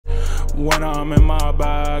When I'm in my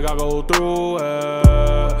bag, I go through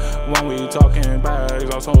it. When we talking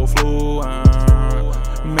bags, I'm so fluent.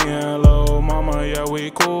 Me and lil' mama, yeah,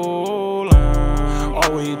 we coolin'.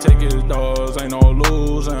 All we take is dogs, ain't no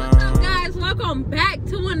losing. What's up, guys? Welcome back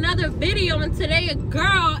to another video. And today a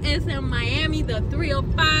girl is in Miami, the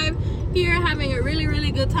 305, here having a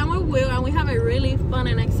really good time with Will. And we have a really fun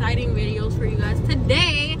and exciting videos for you guys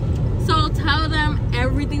today. So tell them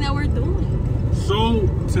everything that we're doing. So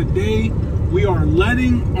today we are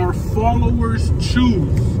letting our followers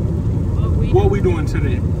choose what we doing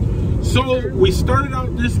today. So we started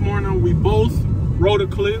out this morning, we both wrote a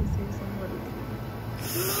clip.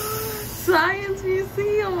 Science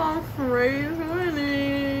Museum on Frey is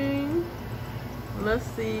winning. Let's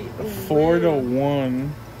see. 4-1.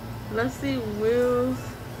 Let's see Will's.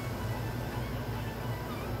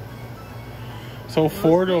 So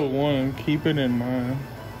 4-1, keep it in mind.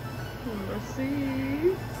 Let's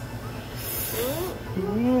see.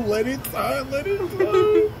 Ooh, let it die, let it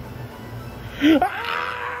die.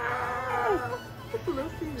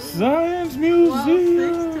 Let's see. Science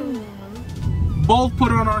Museum. Both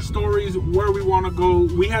put on our stories where we want to go.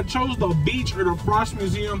 We had chose the beach or the Frost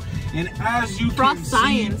Museum, and as you can see,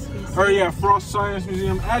 Frost Science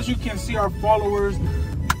Museum. As you can see, our followers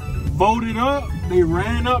voted up. They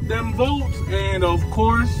ran up them votes, and of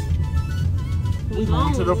course, we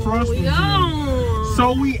going to the Frost Museum.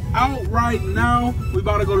 So we out right now. We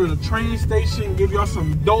about to go to the train station, give y'all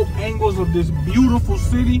some dope angles of this beautiful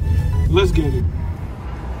city. Let's get it.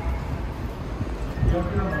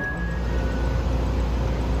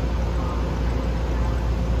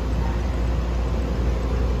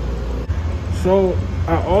 So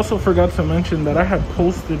I also forgot to mention that I had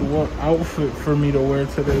posted what outfit for me to wear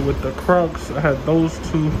today with the Crocs. I had those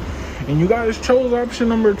two, and you guys chose option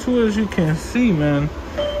number 2, as you can see, man.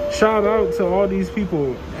 Shout out to all these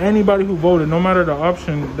people, anybody who voted, no matter the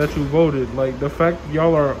option that you voted. Like, the fact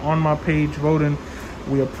y'all are on my page voting,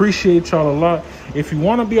 we appreciate y'all a lot. If you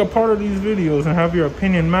want to be a part of these videos and have your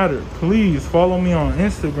opinion matter, please follow me on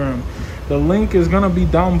Instagram. The link is gonna be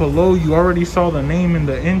down below. You already saw the name in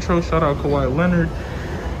the intro. Shout out Kawhi Leonard.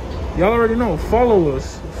 Y'all already know. Follow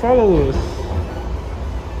us,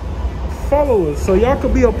 so y'all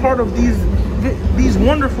could be a part of these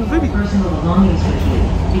wonderful videos. Personal belongings with you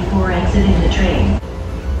before exiting the train.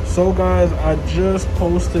 So guys, I just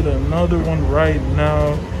posted another one right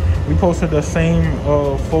now. We posted the same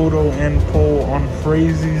photo and poll on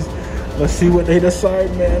Frey's. Let's see what they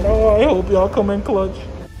decide, man. Oh, I hope y'all come in clutch.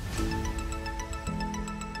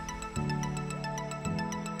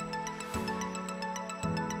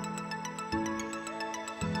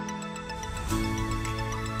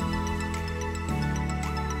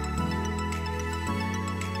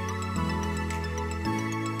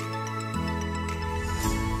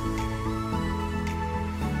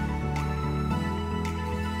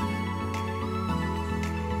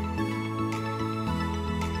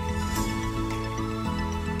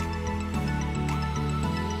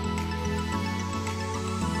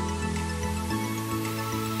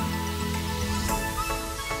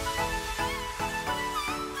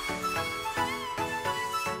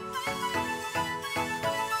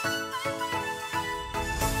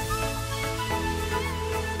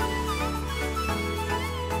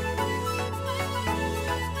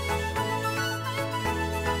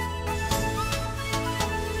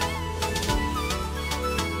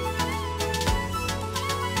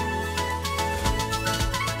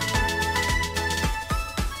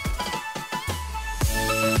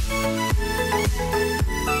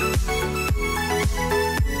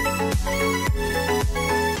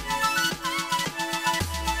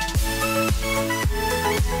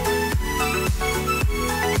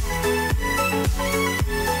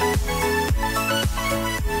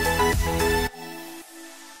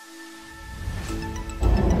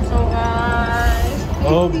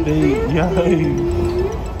 Update, yay.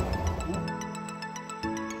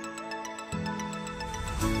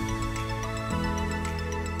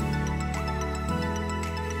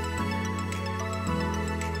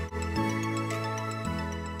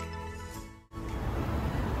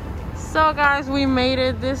 So guys, we made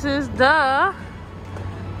it. This is the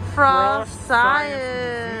Frost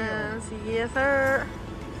Science. Yes, sir.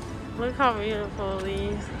 Look how beautiful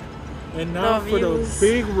these. And now for the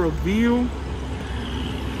big reveal.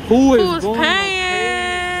 Who's going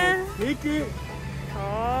paying to pay the ticket?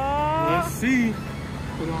 Oh. Let's see.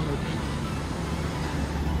 Put on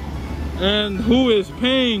the... And who is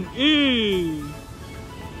paying is...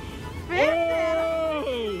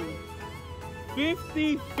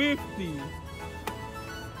 50-50.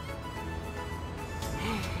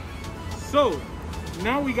 So,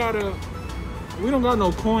 now we don't got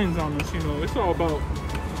no coins on us, you know. It's all about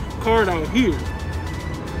card out here.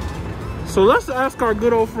 So let's ask our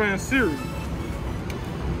good old friend Siri.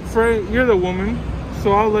 Frey, you're the woman,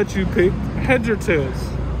 so I'll let you pick heads or tails.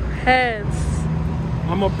 Heads.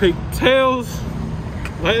 I'm gonna pick tails.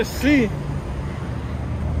 Let's see.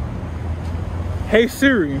 Hey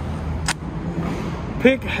Siri,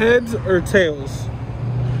 pick heads or tails.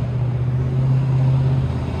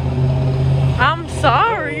 I'm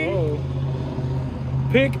sorry. Oh.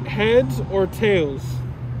 Pick heads or tails.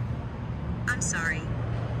 I'm sorry.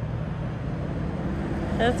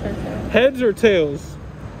 Heads or tails? Heads or tails?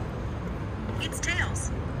 It's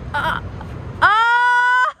tails.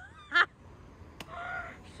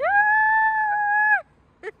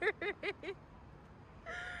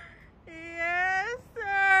 Yes,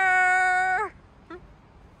 sir.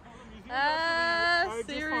 I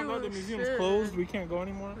just found out the museum's closed. We can't go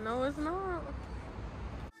anymore. No, it's not.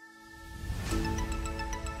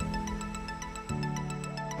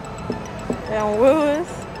 And Willis.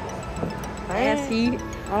 As he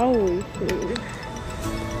always is.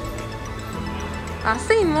 I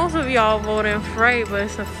seen most of y'all voting Frey, but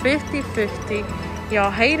it's a 50-50.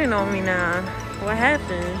 Y'all hating on me now. What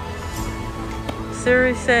happened?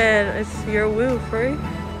 Siri said it's your will, Frey.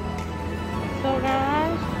 So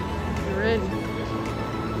guys, you ready?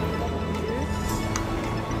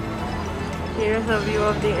 Here's a view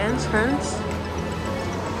of the entrance.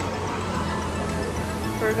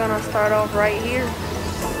 We're gonna start off right here.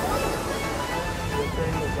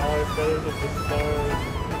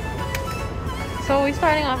 So we're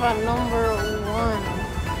starting off at number 1.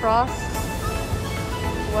 Frost.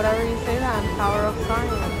 Whatever you say that, Power of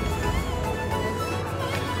Science.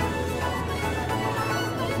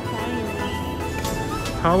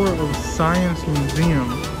 Power of Science Museum.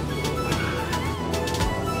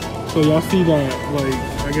 So y'all see that, like,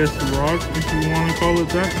 I guess rock, if you want to call it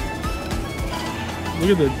that?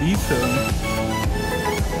 Look at the detail.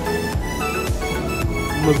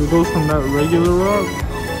 Look, it goes from that regular rock.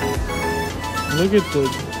 Look at the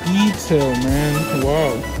detail, man.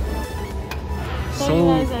 Wow. So you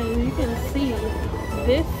guys, as you can see,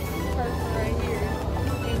 this person right here,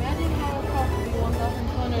 imagine how it costs to be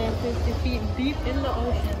 1,250 feet deep in the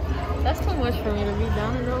ocean. That's too much for me to be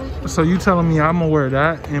down in the ocean. So you telling me I'm gonna wear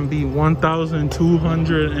that and be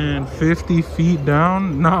 1,250 feet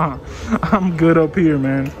down? Nah, I'm good up here,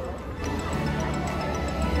 man. Are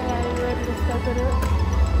you ready to step it up?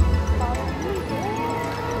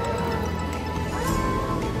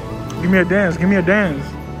 Give me a dance, give me a dance.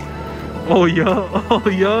 Oh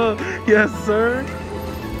yeah, yes sir.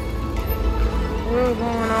 We're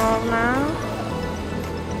going off now.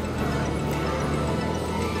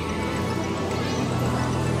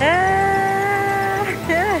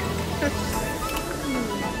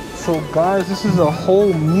 So guys, this is a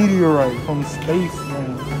whole meteorite from space,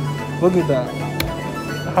 man. Look at that.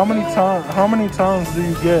 How many times do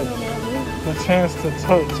you get the chance to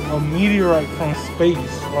touch a meteorite from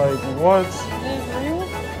space? Like what?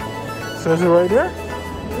 Says it right there?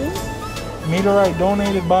 Meteorite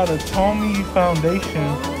donated by the Tommy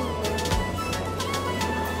Foundation.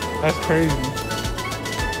 That's crazy.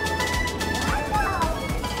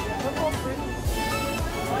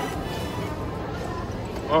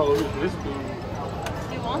 Oh, look at this dude.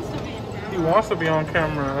 He wants to be in camera. He wants to be on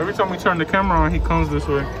camera. Every time we turn the camera on, he comes this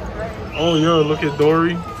way. Oh, yo, look at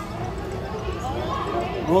Dory.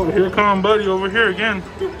 Oh, here come buddy over here again.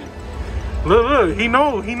 Look, he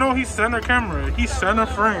know he's center camera. He's center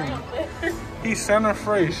frame. He's center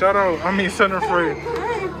Frey. Shout out, center Frey.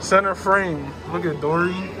 Center frame. Look at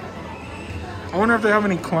Dory. I wonder if they have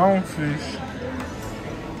any clownfish.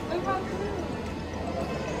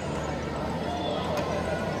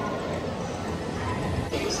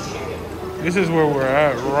 This is where we're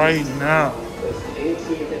at right now.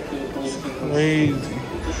 It's crazy.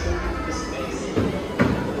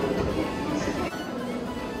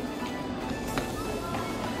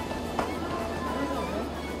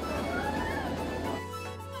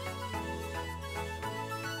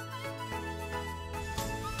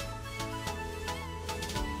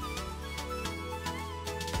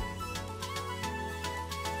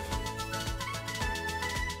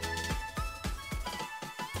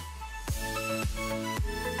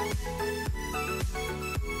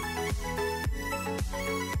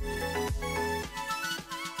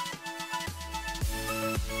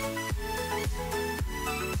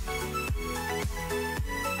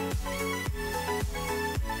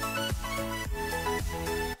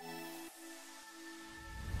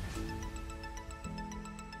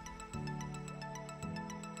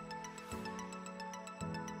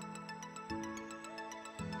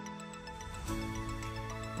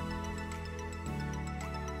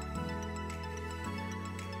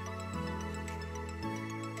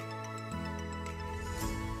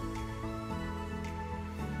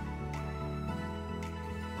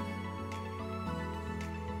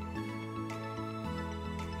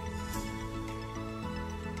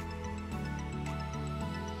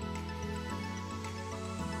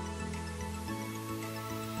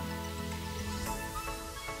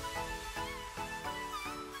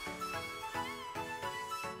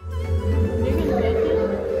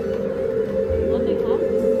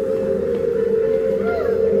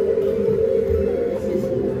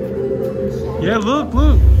 Yeah, look,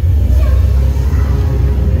 look.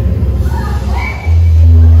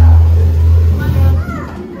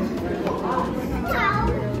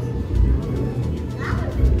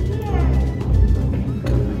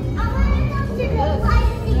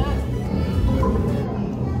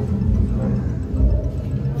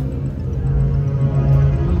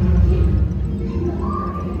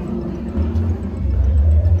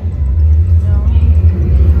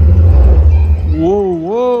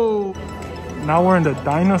 Now we're in the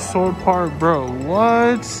dinosaur park, bro.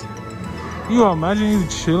 What? You imagine you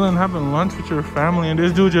chilling, having lunch with your family, and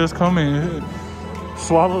this dude just come and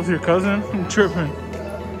swallows your cousin? I'm tripping.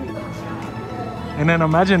 And then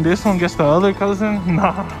imagine this one gets the other cousin?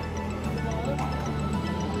 Nah.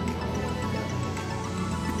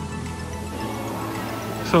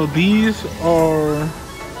 So these are,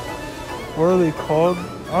 what are they called?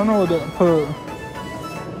 I don't know what they put.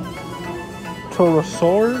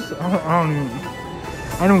 Pterosaurs?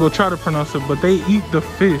 I don't even go try to pronounce it, but they eat the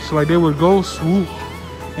fish. Like they would go swoop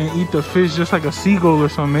and eat the fish just like a seagull or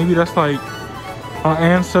something. Maybe that's like an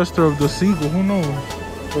ancestor of the seagull. Who knows?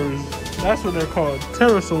 Or that's what they're called,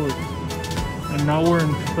 pterosaurs. And now we're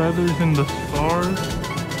in Feathers in the Stars.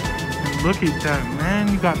 And look at that, man.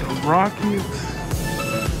 You got the rockets.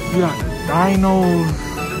 You got the dinos.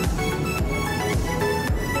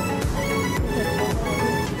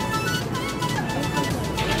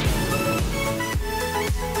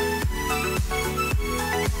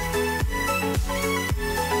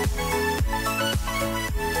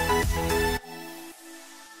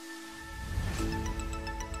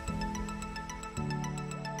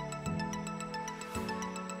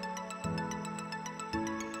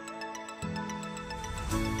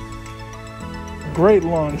 Great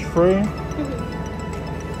launch, Frey.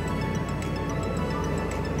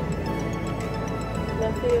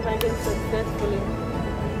 Let's see if I can successfully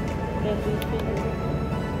get these figures.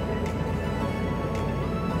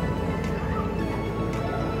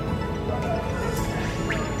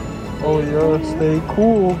 Oh yeah, stay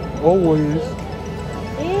cool, always.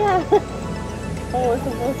 Yeah. Oh, it's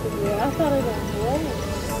supposed to be. I thought it was rolling.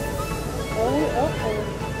 Oh.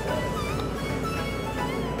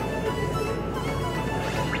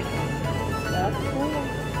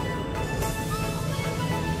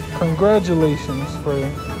 Congratulations, Frey.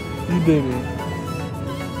 You did it.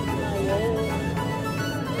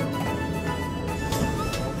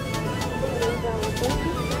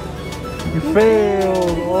 You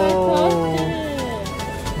failed. Oh.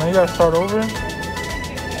 Now you gotta start over?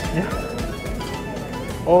 Yeah.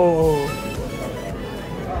 Oh.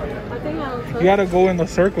 I think I was. You gotta go in the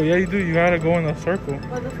circle. Yeah, you do. You gotta go in the circle.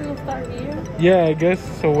 Was this gonna start here? Yeah, I guess.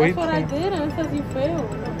 So wait. That's what I did, and it says you failed.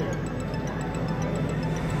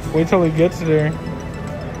 Wait till it gets there.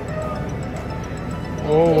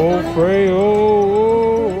 Oh, Frey.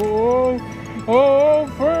 Oh,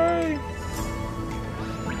 Frey.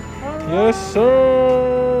 Yes,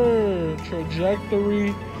 sir.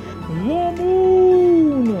 Trajectory. The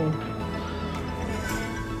moon.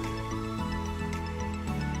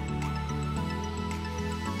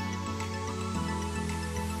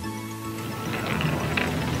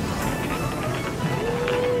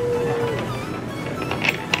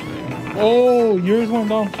 Oh, yours went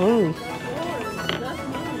down first.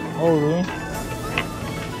 Oh, really?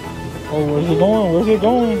 Oh, where's it going? Where's it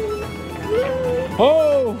going?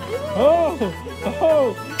 Oh! Oh!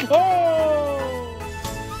 Oh! Oh!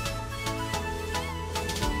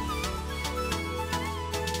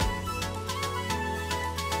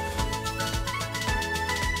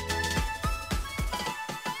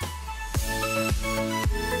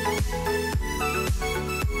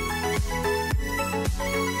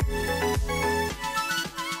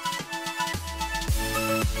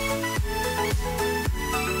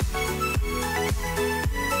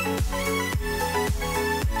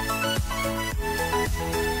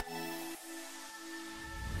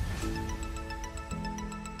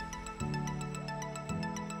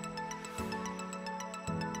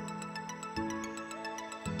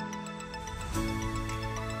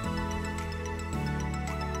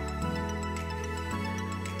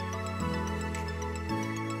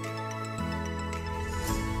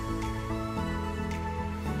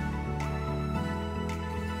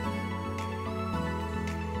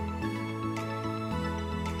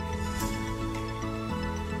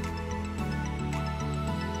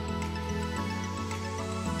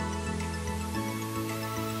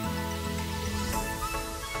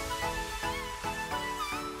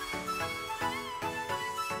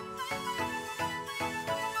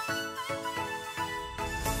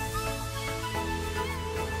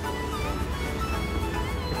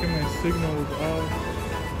 My signal is off.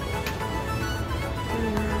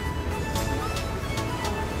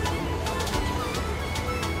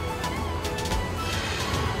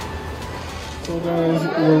 So guys,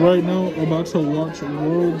 we're right now about to watch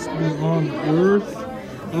Worlds Beyond Earth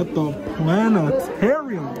at the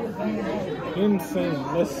planetarium. Insane.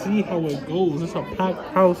 Let's see how it goes. It's a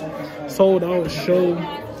packed house, sold out show.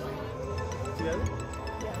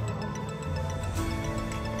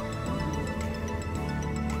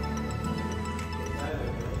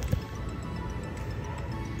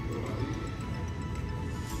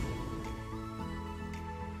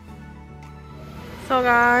 So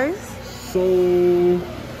guys,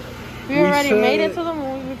 we already made it to the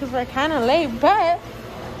movie because we're kind of late, but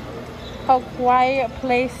A Quiet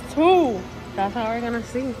Place 2, that's how we're gonna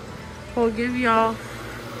see. We'll give y'all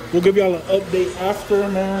an update after,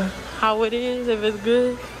 man. How it is, if it's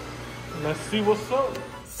good. Let's see what's up.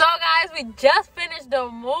 So guys, we just finished the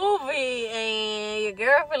movie and your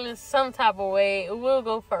girl feeling some type of way. We'll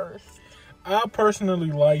go first. I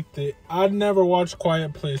personally liked it. I'd never watched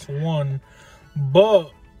Quiet Place 1,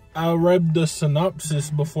 but I read the synopsis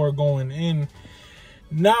before going in.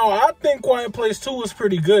 Now, I think Quiet Place 2 was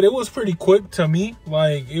pretty good. It was pretty quick to me.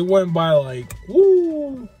 Like, it went by like,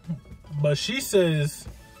 woo. But she says...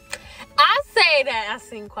 I say that I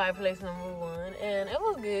seen Quiet Place #1, and it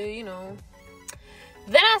was good, you know.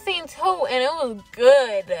 Then I seen 2, and it was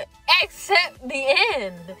good. Except the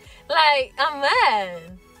end. Like, I'm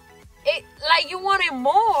mad. It like you wanted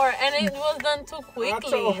more, and it was done too quickly. I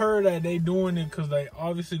told her that they doing it because they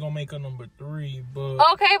obviously gonna make a #3, but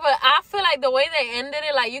okay, but I feel like the way they ended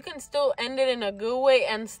it, like you can still end it in a good way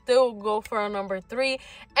and still go for a #3.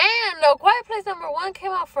 And the Quiet Place #1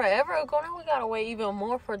 came out forever ago. Now we gotta wait even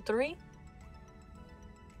more for 3.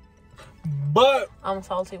 But I'm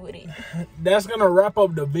salty with it. That's gonna wrap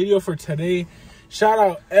up the video for today. Shout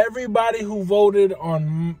out everybody who voted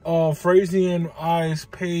on Freysy and I's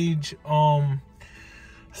page.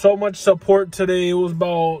 So much support today. It was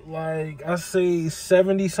about, like, I say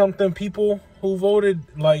 70 something people who voted,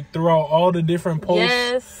 like, throughout all the different posts.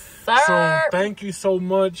 Yes, sir. So thank you so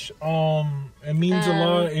much. It means a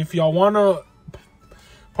lot. If y'all wanna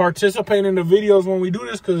participate in the videos when we do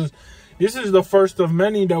this, because this is the first of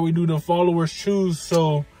many that we do the followers choose.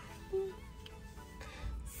 So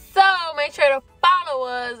make sure to follow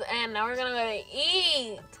us, and now we're gonna go to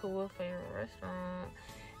eat to a favorite restaurant.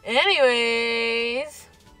 Anyways,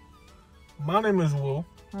 my name is Will.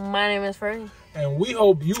 My name is Frey. And we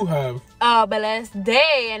hope you have a blessed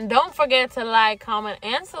day. And don't forget to like, comment,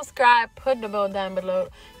 and subscribe. Put the bell down below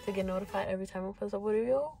to get notified every time we post a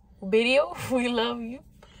video. We love you.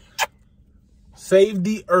 Save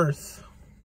the earth.